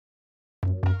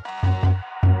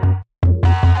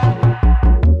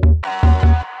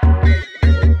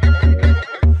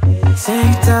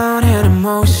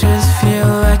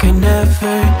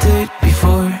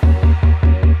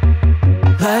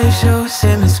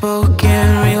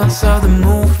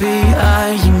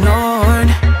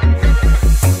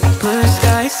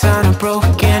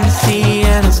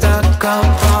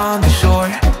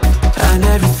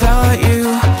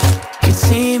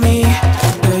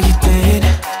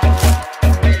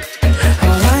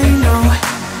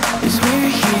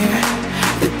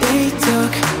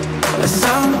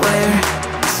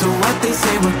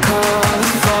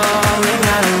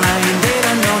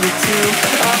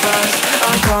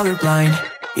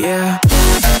yeah.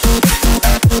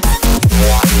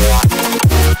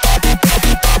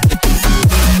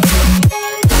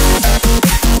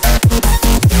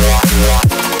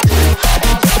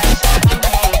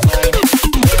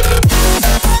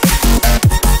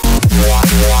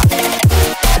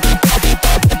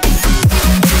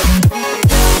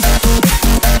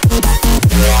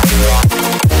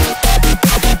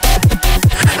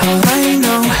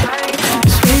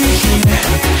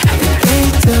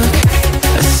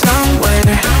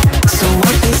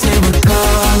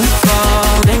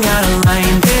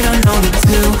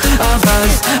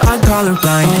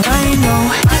 Colorblind. All I know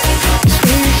is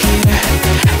we're here,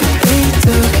 that they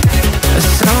took us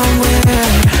somewhere.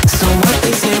 So what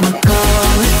they say we're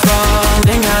calling,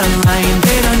 falling out of line.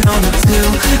 They don't know the two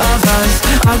of us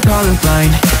are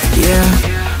colorblind, yeah.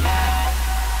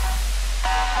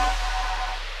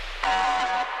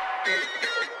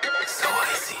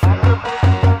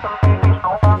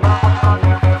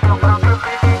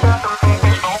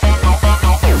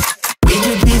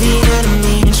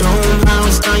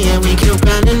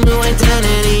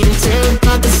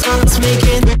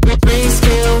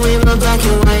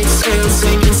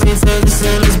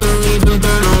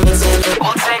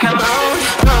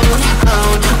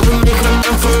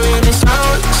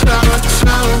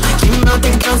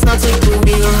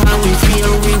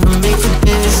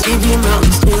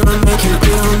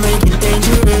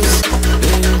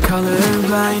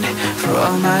 Colorblind for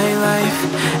all my life,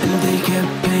 and they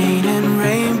kept painting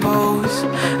rainbows.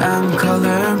 I'm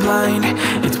colorblind,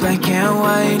 it's black and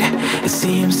white. It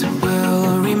seems it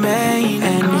will remain.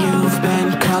 And you've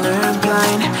been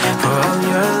colorblind for all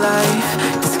your life,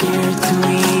 too scared to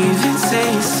even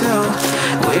say so.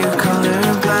 We're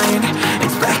colorblind,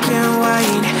 it's black and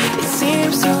white. It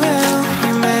seems it will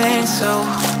remain so.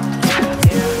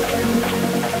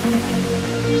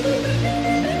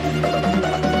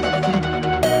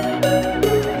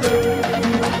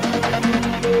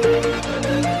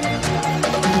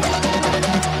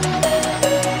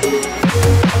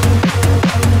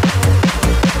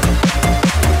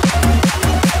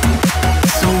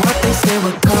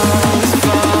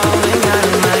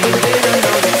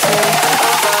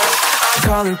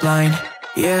 Colorblind,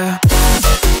 yeah.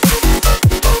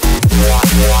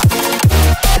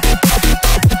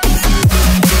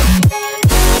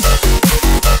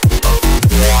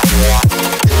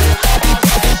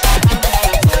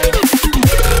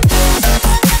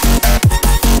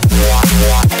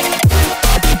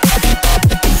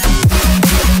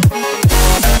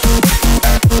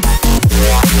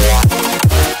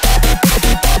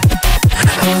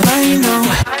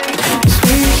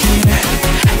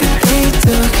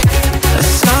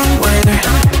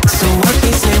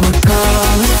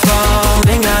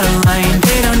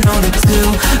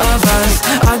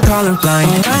 Colorblind.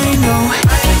 All I know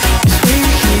is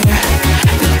we're here,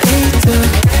 that they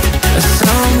took us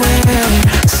somewhere.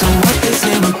 So what they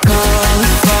say we're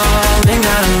calling, falling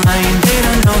out of line. They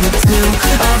don't know the two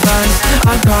of us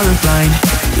are colorblind,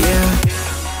 yeah.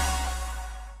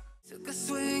 Took a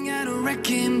swing at a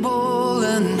wrecking ball,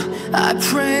 and I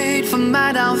prayed for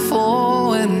my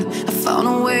downfall, and I found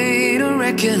a way to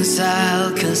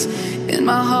reconcile, 'cause in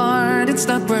my heart it's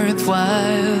not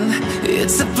worthwhile.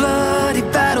 It's a bloody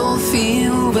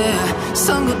battlefield where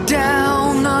some go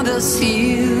down, others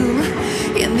heal.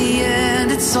 In the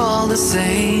end it's all the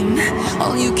same.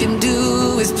 All you can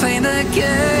do is play the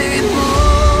game.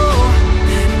 Oh,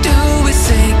 do we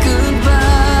say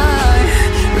goodbye?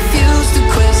 Refuse to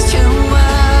question why.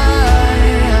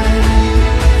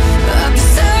 I'd be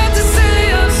sad to say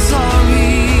I'm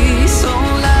sorry, so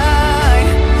lie,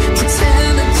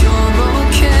 pretend that you're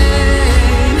okay,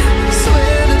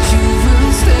 swear that you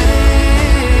will stay,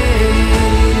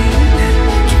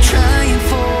 keep trying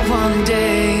for one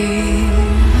day.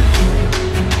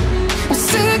 I'm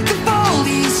sick of all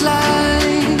these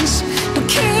lies, don't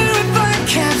care if I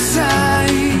can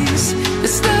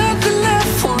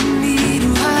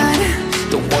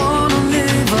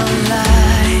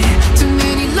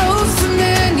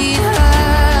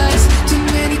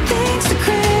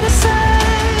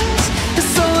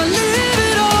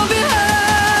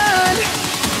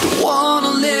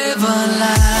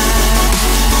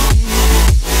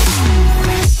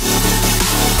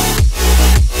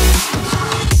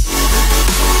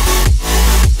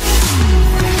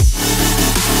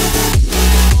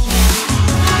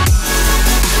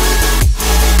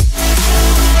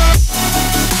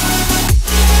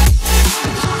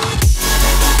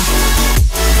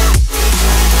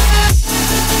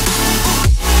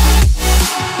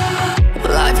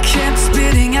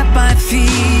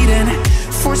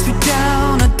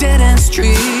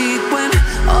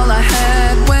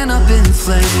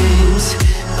flames,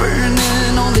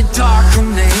 burning only dark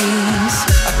remains.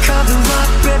 I cover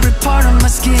up every part of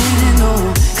my skin,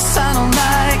 oh, 'cause I don't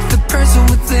like the person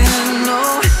within,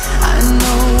 oh. I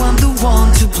know I'm the one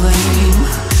to blame.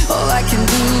 All I can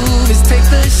do is take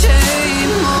the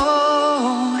shame,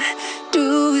 oh.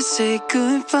 Do we say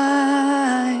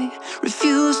goodbye?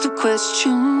 Refuse to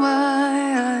question why.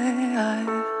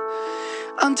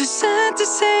 I'm too sad to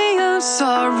say I'm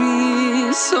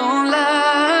sorry, so